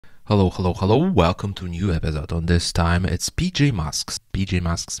Hello, welcome to a new episode. On this time it's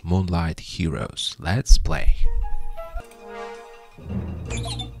PJMasks, Moonlight Heroes. Let's play.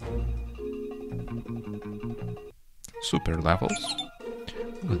 Super levels.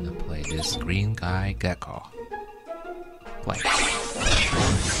 I'm gonna play this green guy gecko. Play.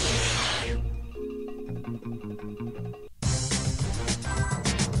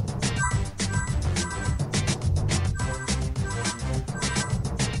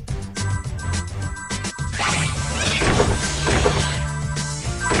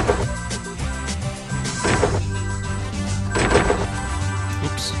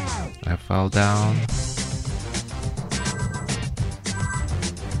 Oops, I fell down.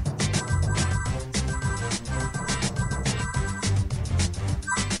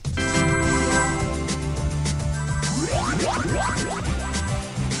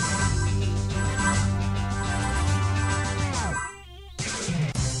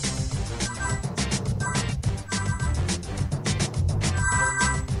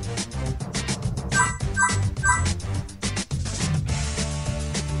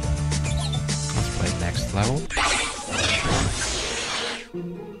 Let's play next level.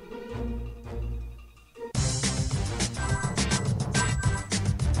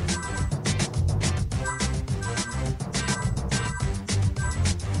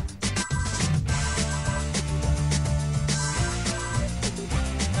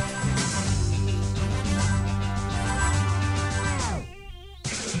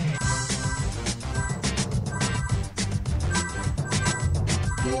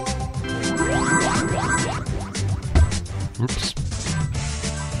 Oops.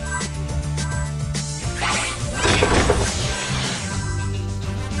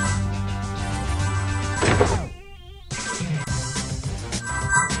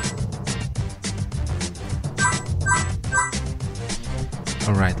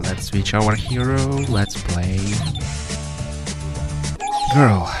 Alright, let's switch our hero. Let's play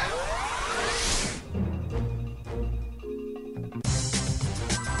girl.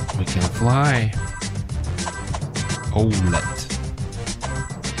 We can fly. Moonlight.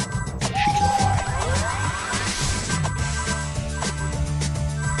 She can fly.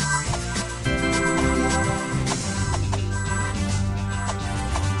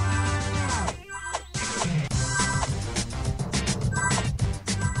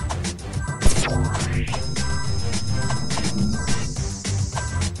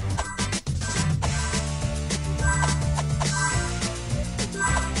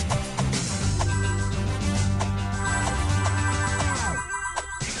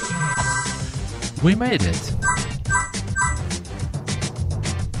 We made it.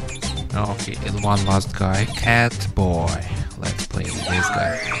 Okay, and one last guy, cat boy. Let's play with this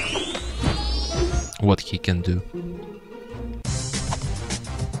guy. What he can do?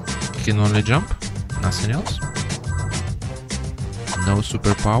 He can only jump, nothing else. No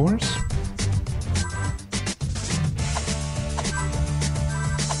superpowers.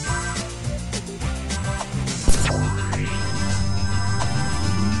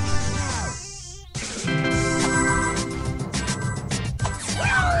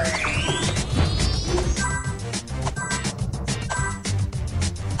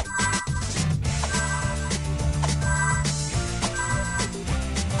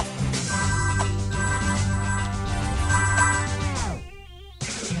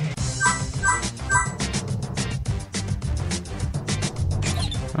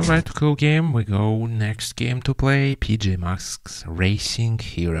 Alright, cool game. We go next game to play, PJMasks Racing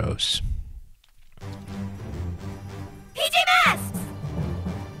Heroes. PJMasks!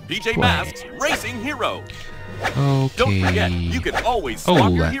 PJMasks Racing Hero. Okay. Don't forget, you can always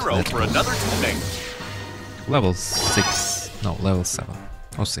swap your hero for another teammate. Level 6. No, level 7.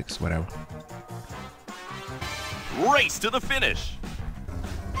 Or 6, whatever. Race to the finish.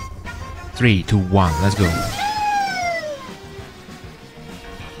 3, 2, 1, let's go.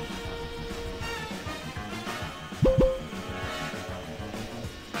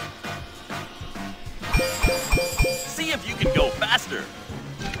 See if you can go faster.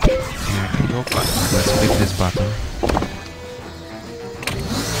 Yeah, I can go fast. Let's click this button.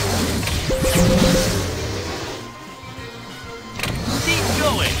 Keep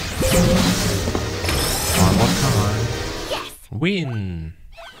going. One more time. Yes! Win!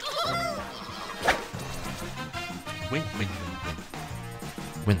 Win.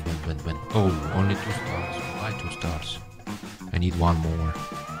 Oh, only 2 stars. Why 2 stars? I need one more.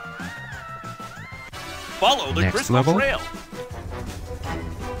 Follow the Next crystal level. trail.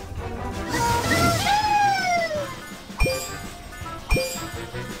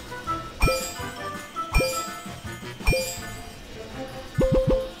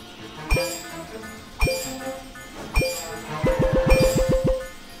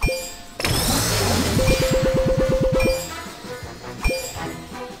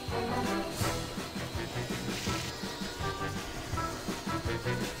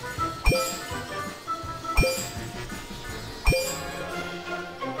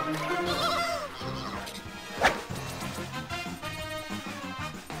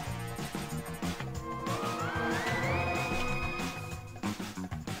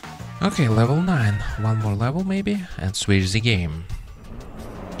 Okay, level 9. One more level maybe, and switch the game.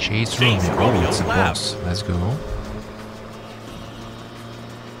 Chase Romeo. Oh, it's a boss. Let's go.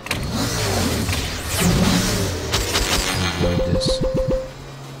 Avoid this.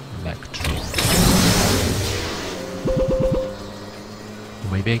 Electro.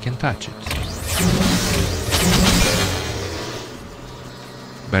 Maybe I can touch it.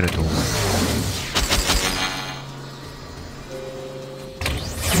 Better to avoid.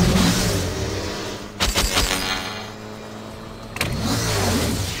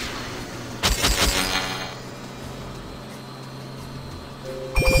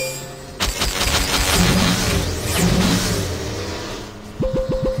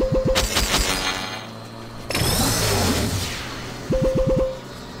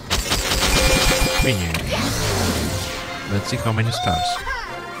 Finish. Let's see how many stars.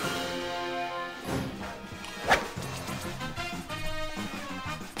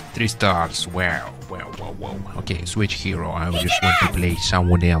 Three stars. Wow. Okay, switch hero. I just want to play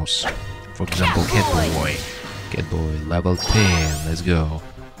someone else. For example, Catboy. Catboy, level 10. Let's go.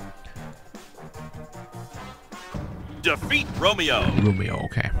 Defeat Romeo. Romeo,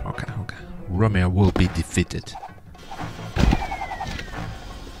 okay. Romeo will be defeated.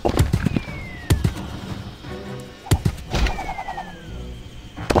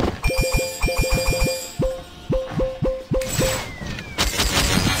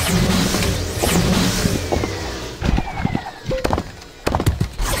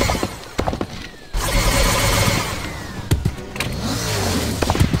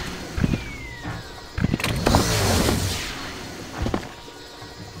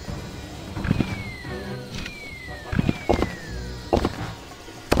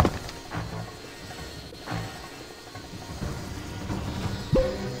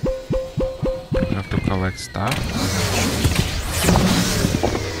 Collect stuff.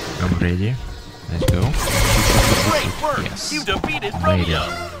 I'm ready. Let's go. Great work. Yes. You defeated Romeo.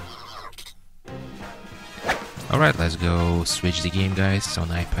 Alright, let's go switch the game, guys. On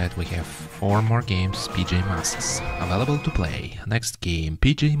iPad we have 4 more games, PJMasks, available to play. Next game,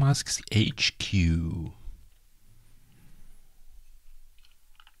 PJMasks HQ.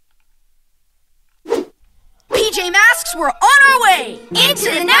 PJMasks, we're on our way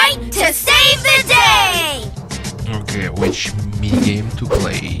into the night to save the day! Okay, which mini-game to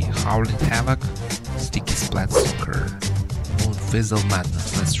play? Howling Havoc, Sticky Splat Soccer, Moon Fizzle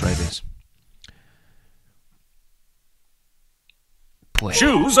Madness. Let's try this. Play.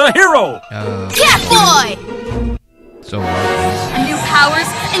 Choose a hero. Catboy! So obvious. New powers,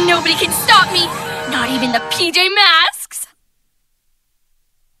 and nobody can stop me! Not even the PJMasks!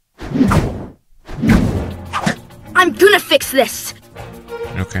 I'm gonna fix this!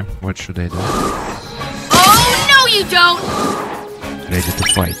 Okay, what should I do? Oh, no you don't! Ready to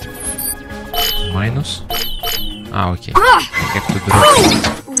fight. Minus? Ah, okay. Ah! I have to drop.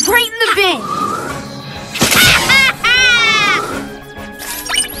 Boom! Right in the bin!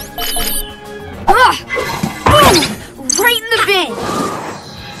 Ah! Boom! Right in the bin!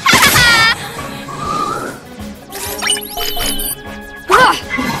 Ah!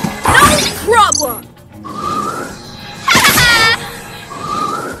 No problem!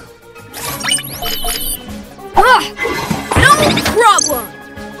 No problem!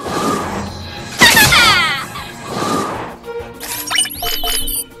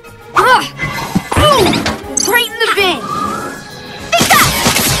 Boom! Right in the bin!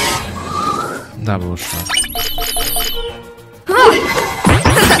 Double shot.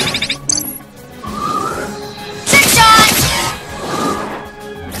 Trick shot!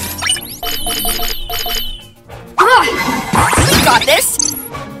 We got this!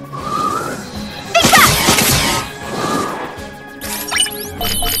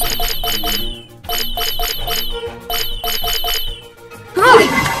 Boom!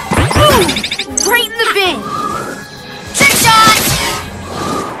 Right in the bin! Trick shot!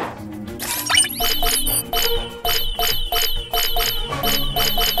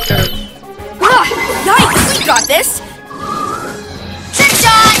 Yikes! We got this! Trick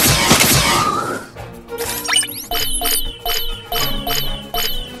shot!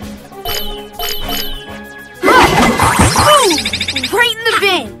 Boom! Right in the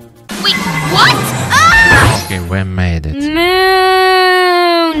bin! Wait, what? Ah! Okay, we made it.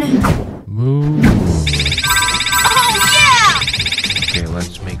 Moon! Move. Oh yeah! Okay,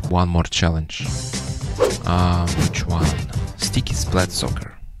 let's make one more challenge. Which one? Sticky Splat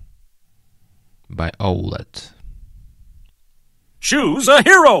Soccer by Moonlight. Choose a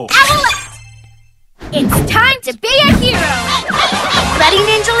hero! Owlette! It's time to be a hero! Ready,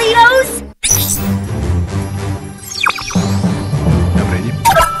 Ninjalitos? I'm ready.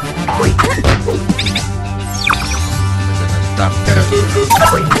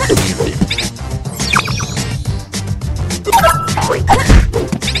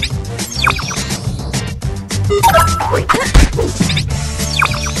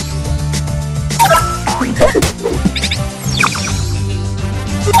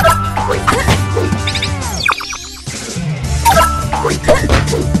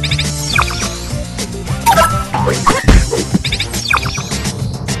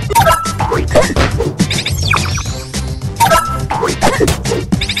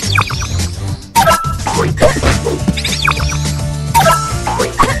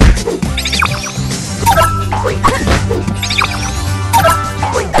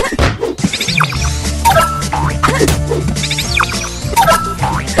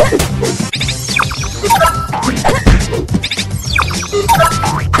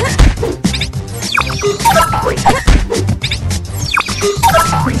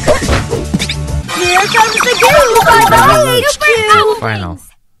 Here comes the goo! Bye-bye, HQ! Final.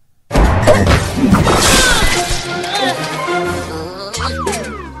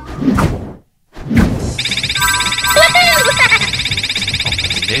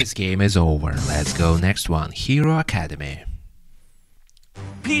 This game is over. Let's go next one. Hero Academy.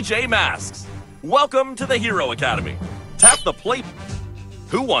 PJMasks. Welcome to the Hero Academy. Tap the play.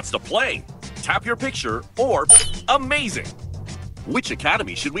 Who wants to play? Tap your picture or amazing. Which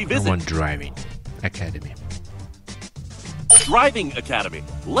academy should we I visit? want Driving Academy. Driving Academy.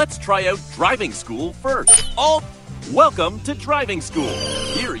 Let's try out driving school first. Welcome to driving school.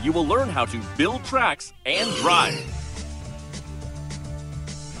 Here you will learn how to build tracks and drive.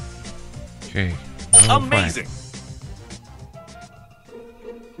 Okay. Amazing.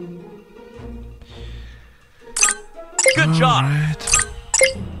 Good job. Alright.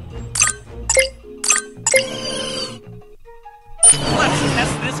 Let's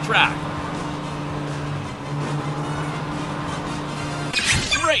test this track.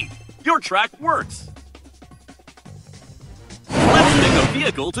 Great! Your track works. Let's pick a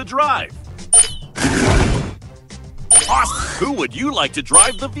vehicle to drive. Awesome! Who would you like to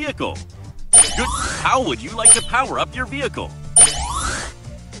drive the vehicle? Good. How would you like to power up your vehicle?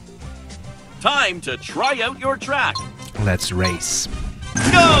 Time to try out your track. Let's race.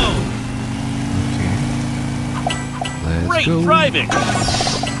 Go! Let's Great go. driving!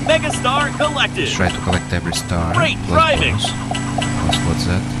 Megastar collected! Try to collect every star. Great Plus driving. bonus. What's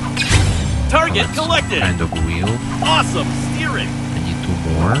that? Target That's collected! Kind of wheel. Awesome steering! I need 2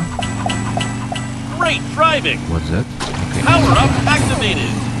 more. Great driving! What's that? Okay. Power up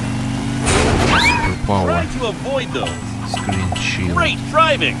activated! Super power. Try to avoid those. Screen shield. Great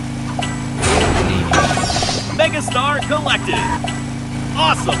driving! Linear. Megastar collected!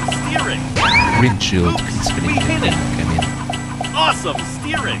 Awesome steering! Windshield. Oops, we hit it. Come in. Awesome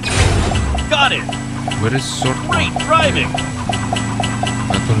steering! Got it! Where is sword? Great driving!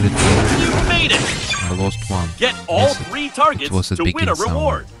 Not only 2. You made it! I lost 1. Get all Yes, 3 it targets was a to big win a insult.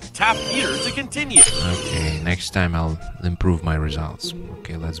 reward. Tap here to continue. Okay, next time I'll improve my results.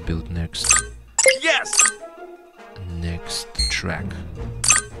 Okay, let's build next track.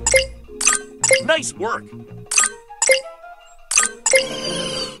 Nice work!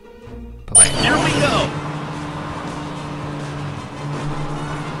 Play. Here we go!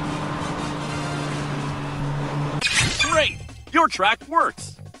 Great! Your track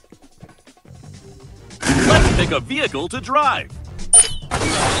works! Let's pick a vehicle to drive.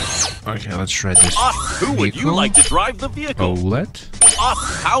 Okay, let's try this. Awesome. Who would you vehicle. like to drive the vehicle? Moonlight.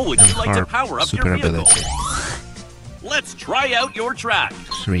 Awesome. How would you And like to Harp power up super your vehicle? ability. Let's try out your track.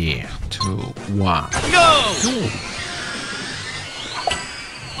 3, 2, 1. Go!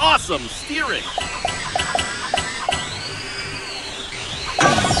 Awesome steering.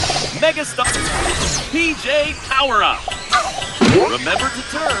 Megastar PJ Power Up. Remember to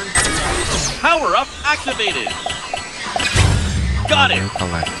turn. Power Up activated. Got it.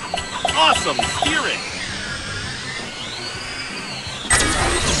 Collect. Awesome steering.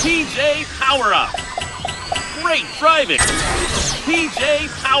 PJ Power Up. Great driving. PJ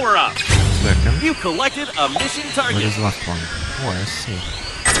Power Up. Second. You collected a mission What target. is last one? Oh, I see.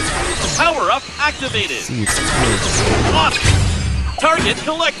 Power Up activated. See, it's clear. Awesome. Target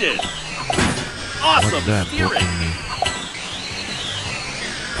collected. Awesome What's that steering. blocking me?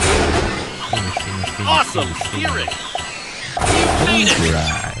 Finish, Awesome finish, steering. finish. You made it.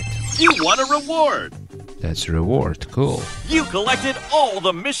 Right. You won a reward. That's a reward. Cool. You collected all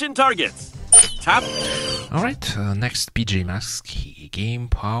the mission targets. Tap. Alright, next PJMasks key. Game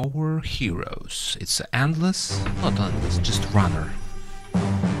Power Heroes. It's endless? Not endless, just runner.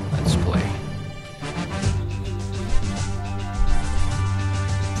 Let's play.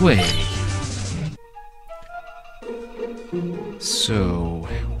 Play. So,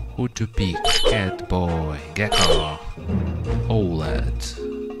 who to pick? Cat Boy, Gecko, OLED.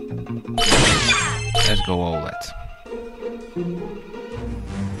 Let's go OLED.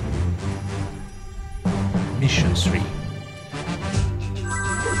 Mission 3.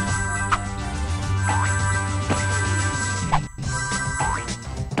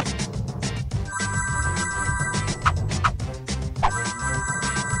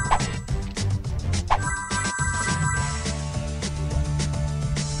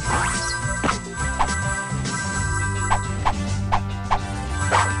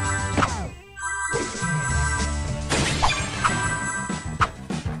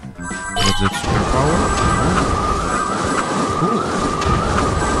 What's that superpower? Cool.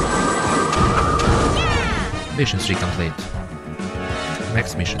 Mission 3 complete.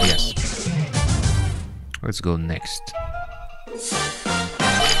 Next mission, yes. Let's go next.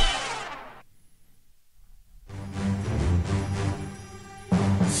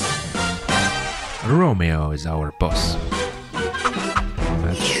 Romeo is our boss.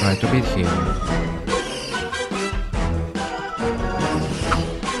 Let's try to beat him.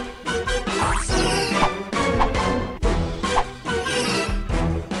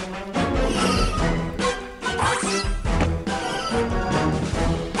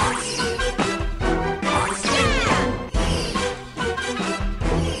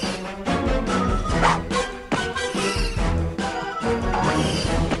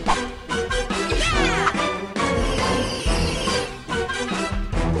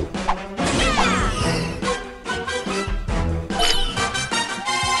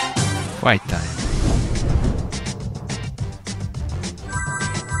 Fight time.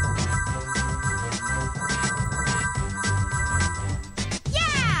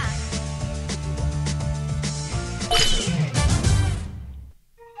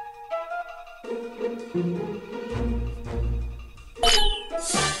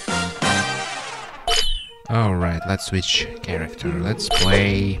 Alright, let's switch character. Let's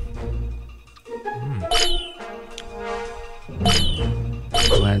play...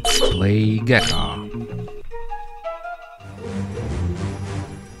 Let's play Gecko.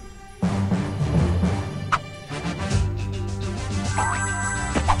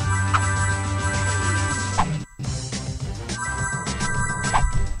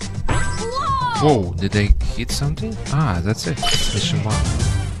 Whoa, did they hit something? Ah, that's it. Mission 1.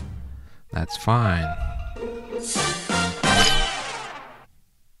 That's fine.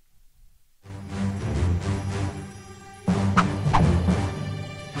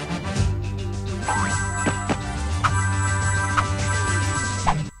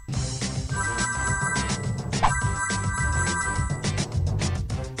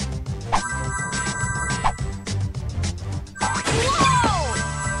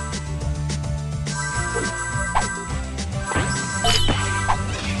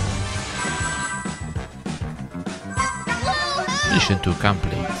 Mission 2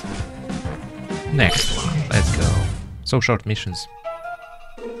 complete. Next one, let's go. So short missions.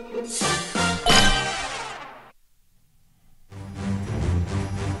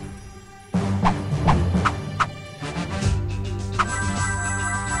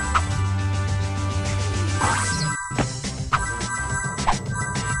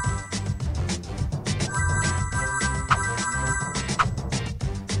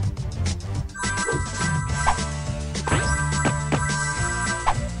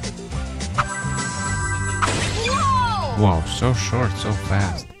 Wow, so short, so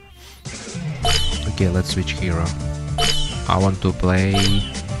fast. Okay, let's switch hero. I want to play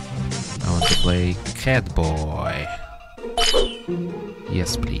Cat Boy.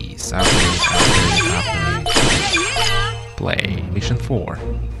 Yes, please. I'll play. Mission 4.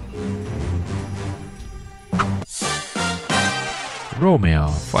 Romeo,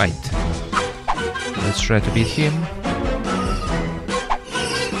 fight. Let's try to beat him.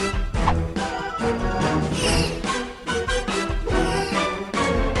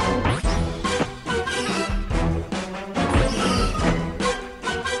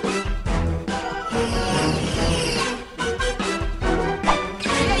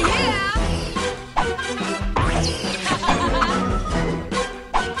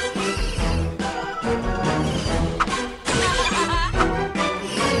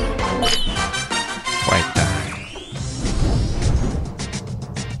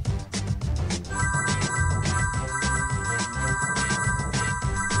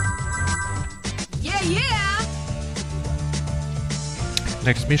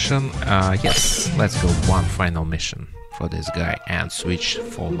 Next mission, yes, let's go one final mission for this guy and switch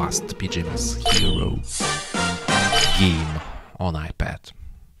for last PJMasks hero game on iPad.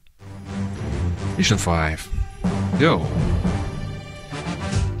 Mission 5, go!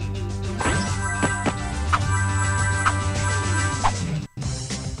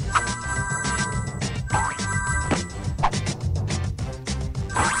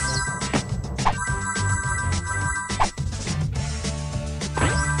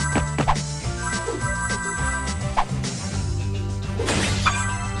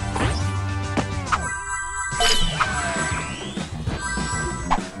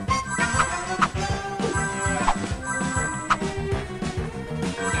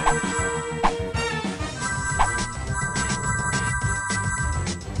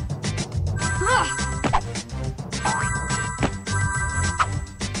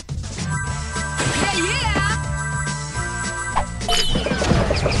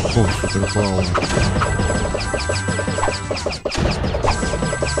 Oh, super ball.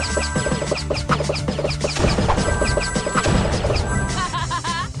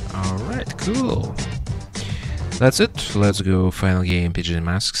 Alright, cool. That's it. Let's go. Final game,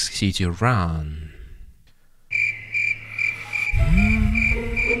 PJMasks City Run.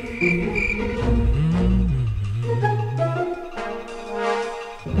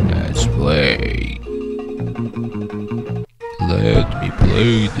 Let's play. Let me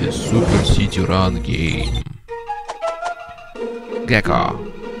play the Super City Run game. Gecko.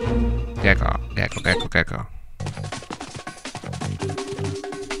 Gecko, Gecko, Gecko, Gecko.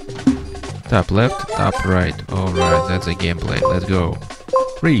 Top left, top right. Alright, that's the gameplay. Let's go.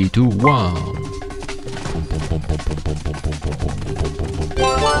 3, 2, 1.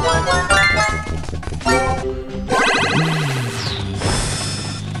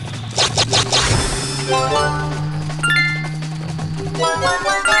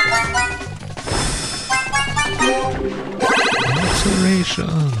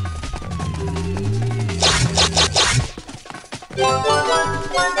 Acceleration.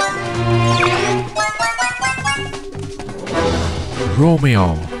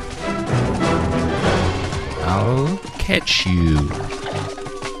 Romeo, I'll catch you.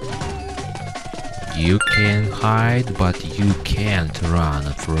 You can hide, but you can't run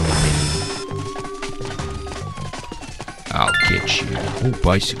from me. I'll catch you. Oh,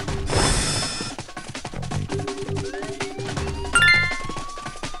 bicycle.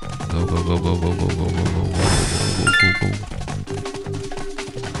 Go, go, go, go, go, go, go, go, go, go, go, go, go.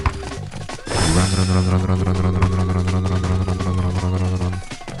 Run, run, run, run, run, run, run, run, run, run, run, run, run, run, run, run, run, run, run.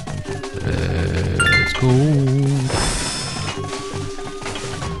 Let's go.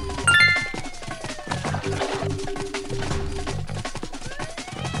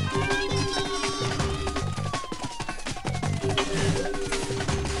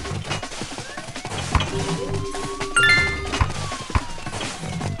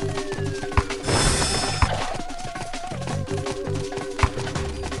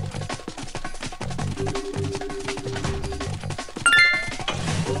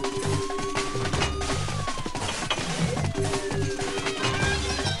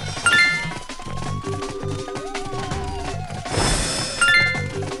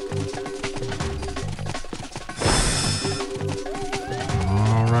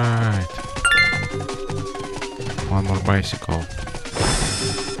 One more bicycle.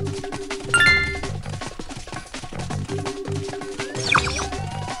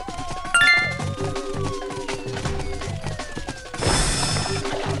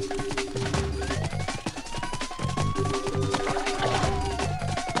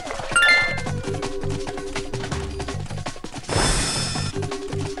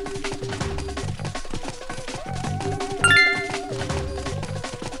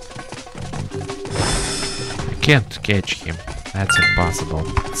 Can't catch him. That's impossible.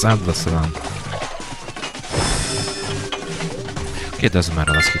 It's endless run. Okay, doesn't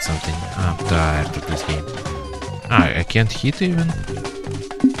matter. Let's hit something. I'm tired of this game. I can't hit even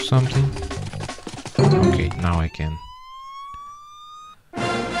something. Okay, now I can.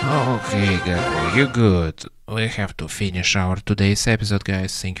 Okay, Gecko, you're good. We have to finish our today's episode,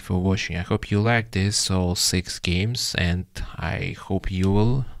 guys. Thank you for watching. I hope you liked this, all 6 games, and I hope you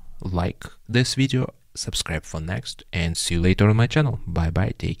will like this video. Subscribe for next, and see you later on my channel. Bye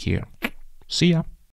bye, take care. See ya.